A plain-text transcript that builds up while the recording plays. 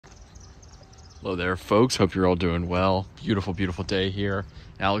Hello there, folks. Hope you're all doing well. Beautiful, beautiful day here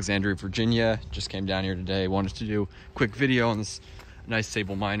in Alexandria, Virginia. Just came down here today. Wanted to do a quick video on this nice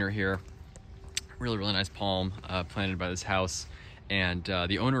Sabal minor here. Really, really nice palm planted by this house. And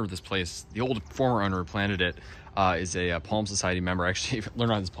the owner of this place, the old former owner who planted it, is a Palm Society member. Actually,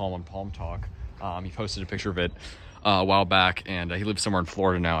 learned on this palm on Palm Talk. He posted a picture of it a while back, and he lives somewhere in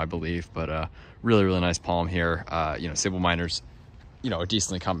Florida now, I believe. But really, really nice palm here. Sabal minors, a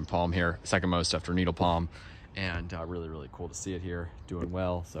decently common palm here, second most after needle palm, and really, really cool to see it here doing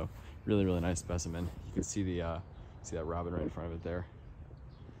well. So really, really nice specimen. You can see the see that robin right in front of it there,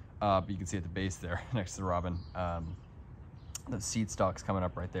 but you can see at the base there next to the robin, the seed stalks coming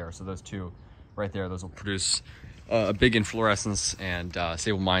up right there. So those two right there, those will produce a big inflorescence. And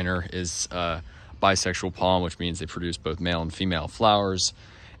Sabal minor is bisexual palm, which means they produce both male and female flowers.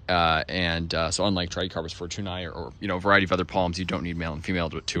 So unlike Trichocarpus fortunei or a variety of other palms, you don't need male and female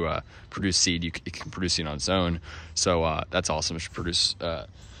to produce seed. It can produce seed on its own. So that's awesome. It should produce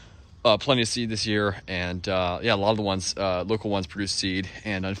plenty of seed this year. And a lot of the ones, local ones, produce seed.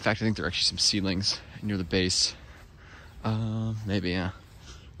 And in fact, I think there are actually some seedlings near the base. Maybe, yeah.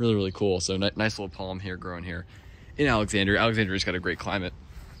 Really, really cool. So nice little palm here growing here in Alexandria. Alexandria's got a great climate.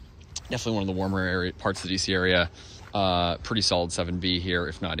 Definitely one of the warmer parts of the DC area. Pretty solid 7B here,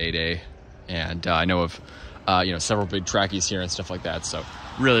 if not 8A. And I know of several big trackies here and stuff like that. So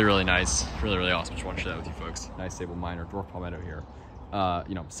really, really nice. Really, really awesome. Just want to share that with you folks. Nice Sabal minor, dwarf palmetto here.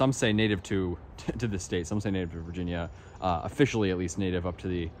 Some say native to the state. Some say native to Virginia. Officially, at least, native up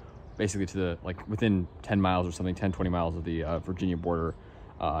to basically to the, within 10 miles or something, 10, 20 miles of the Virginia border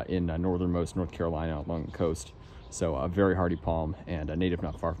in northernmost North Carolina along the coast. So a very hardy palm, and a native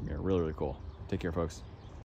not far from here. Really, really cool. Take care, folks.